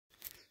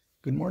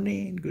Good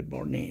morning, good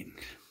morning.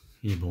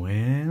 Y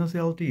buenos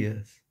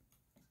días.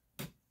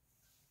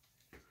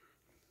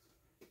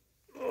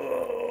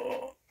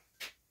 Oh,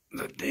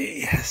 the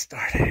day has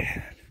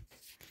started.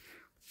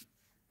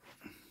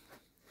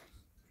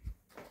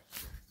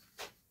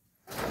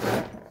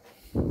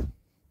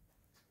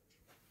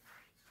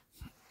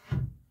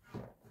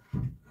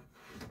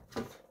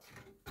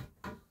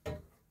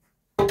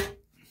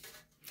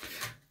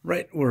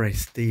 Right where I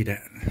stayed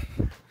at.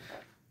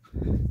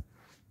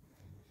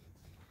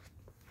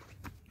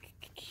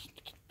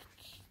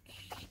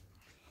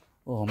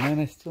 Oh man,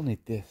 I still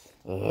need this.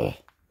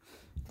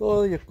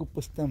 Todavía ocupo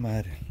esta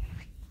madre.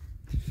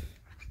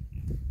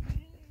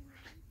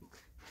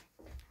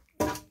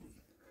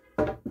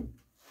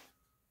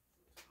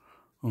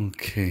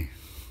 Okay.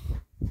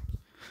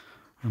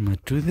 I'm gonna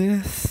do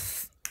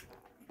this.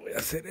 Voy a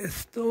hacer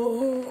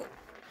esto.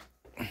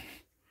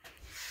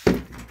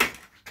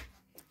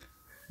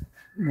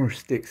 More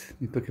sticks.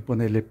 Necesito que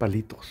ponerle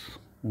palitos.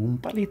 Un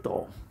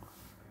palito.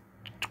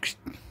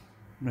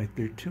 Right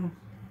there too.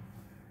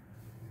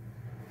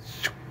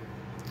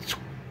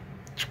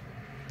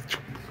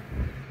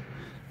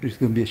 There's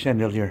gonna be a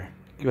chandelier.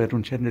 Go ahead,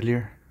 un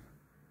chandelier.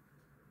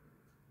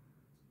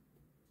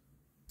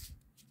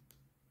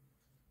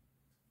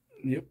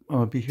 Yep,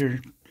 I'll be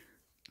here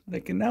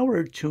like an hour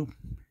or two.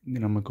 And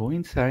then I'm gonna go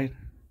inside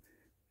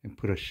and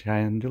put a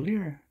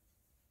chandelier.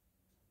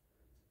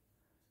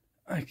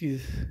 Aquí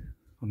es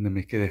donde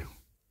me quedé.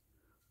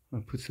 I'm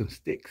gonna put some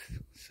sticks,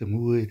 some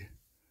wood,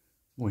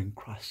 one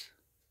cross.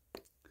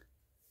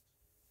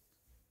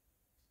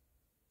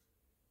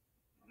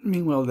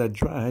 Meanwhile, that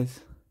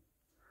dries.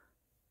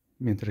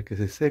 Mientras que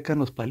se secan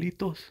los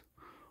palitos,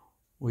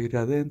 voy a ir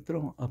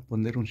adentro a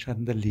poner un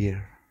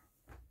chandelier.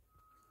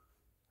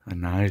 A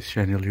nice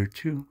chandelier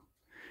too.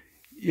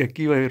 Y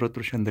aquí va a haber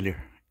otro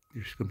chandelier.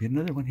 There's going to be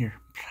another one here.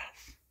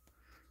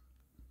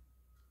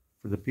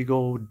 For the big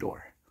old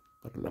door.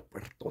 Para la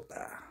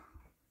puertota.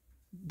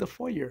 The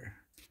foyer.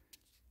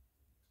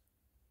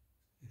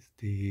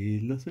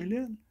 Estilo Soy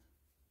Leal.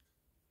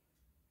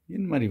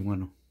 Bien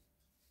marihuano.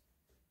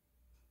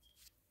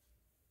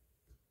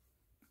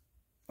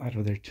 Out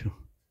of there too.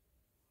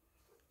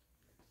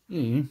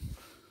 Y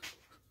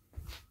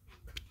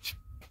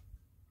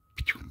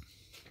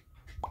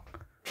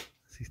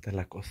así está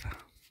la cosa.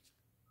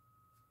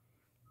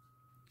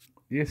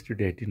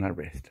 Yesterday I did not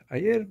rest.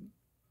 Ayer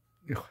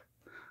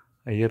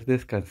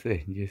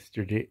descansé.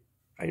 Yesterday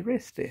I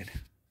rested.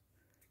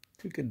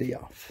 Took a day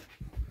off.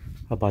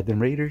 How about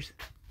them Raiders?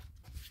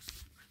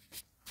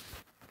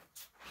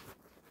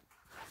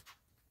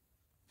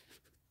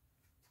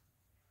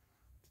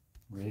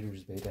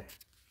 Raiders, baby.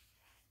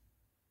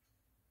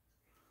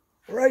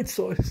 Alright,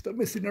 so stop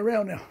messing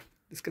around now.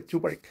 Let's get to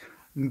work.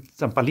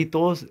 Some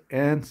palitos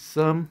and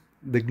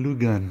the glue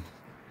gun.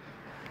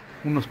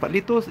 Unos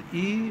palitos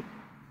y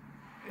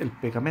el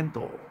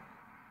pegamento.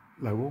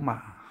 La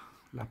goma.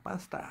 La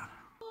pasta.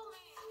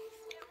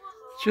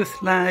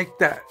 Just like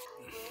that.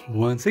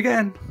 Once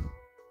again.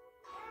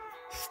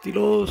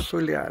 Estilo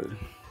Soy Leal.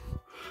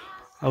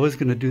 I was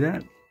gonna do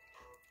that,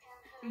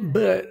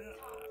 but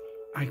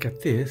I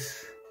got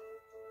this.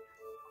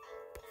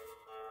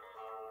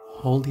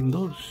 Holding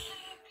those.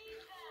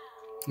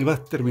 Y va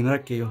a terminar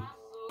aquello.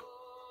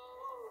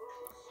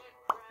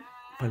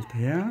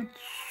 Paltea.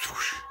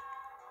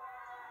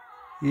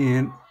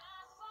 Y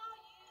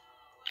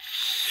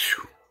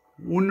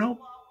uno,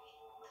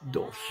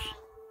 dos.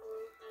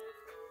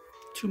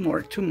 Two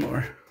more.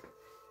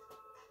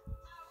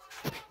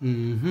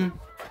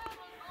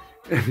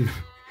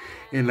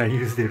 And I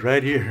used it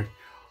right here.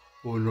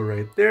 Uno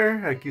right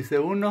there. Aquí hice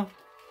uno.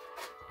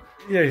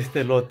 Y ahí está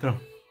el otro.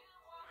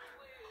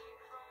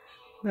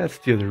 That's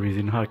the other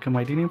reason how come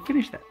I didn't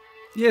finish that.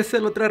 Y esa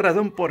es la otra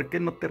razón por qué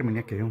no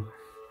terminé aquello.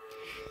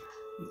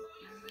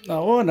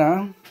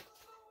 Ahora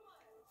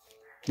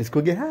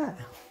escogí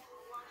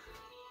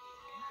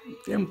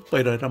tiempo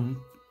para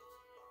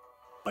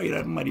ir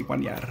a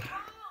marihuanear.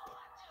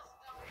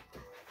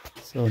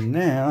 So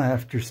now,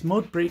 after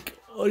smoke break,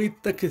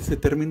 ahorita que se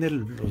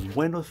terminen los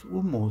buenos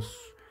humos,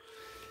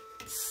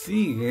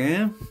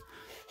 sigue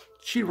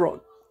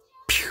Chirro.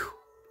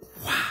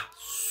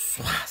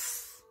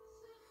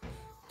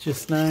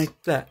 Just like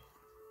that.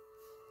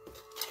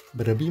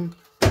 Bada bing,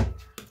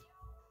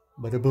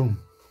 bada boom.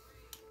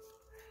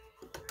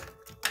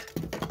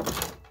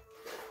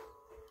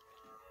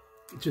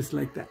 Just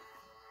like that.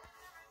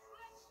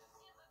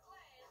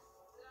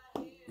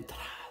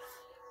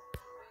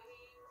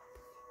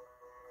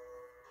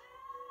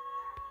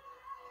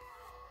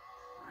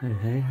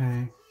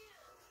 Hey.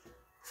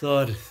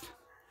 So,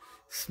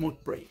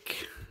 smoke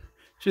break.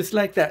 Just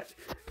like that.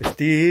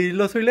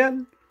 Estilo Soy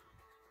Leal.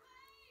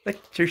 Like,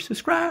 share,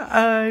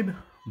 subscribe.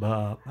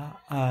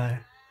 Bye.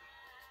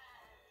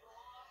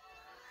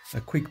 A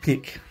quick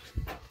peek.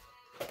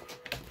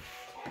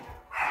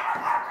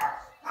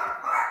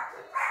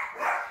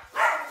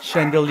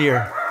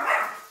 Chandelier.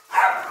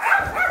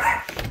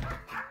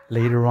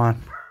 Later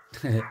on.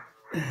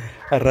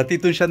 Al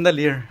ratito un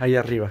chandelier ahí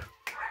arriba.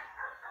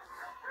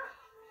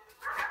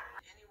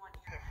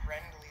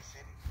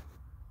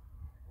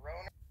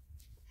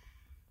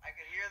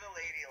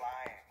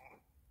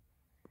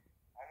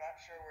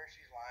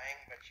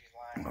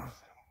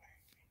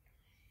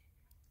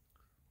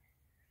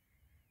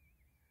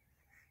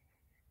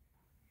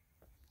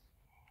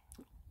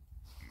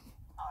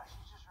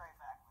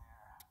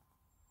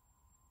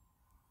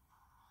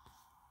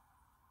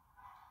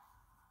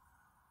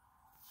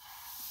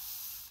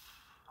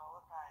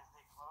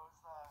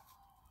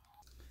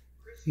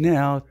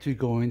 Now to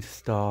go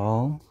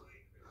install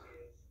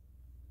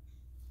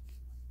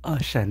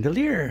a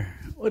chandelier.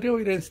 Ahora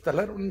voy a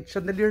instalar un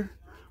chandelier.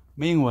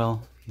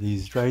 Meanwhile,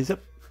 this dries up.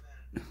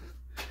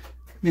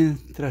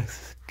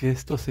 Mientras que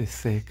esto se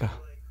seca.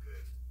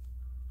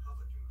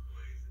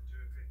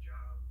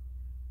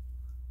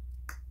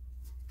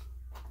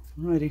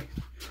 Alrighty.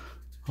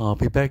 I'll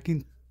be back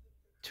in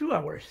 2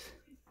 hours.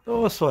 2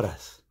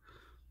 horas.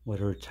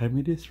 Whatever time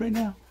it is right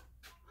now.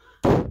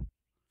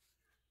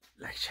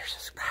 Like, share,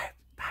 subscribe.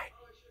 Bye.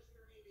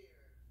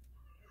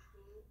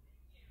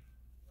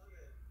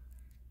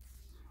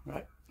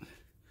 Right.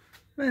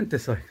 Vente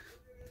soy.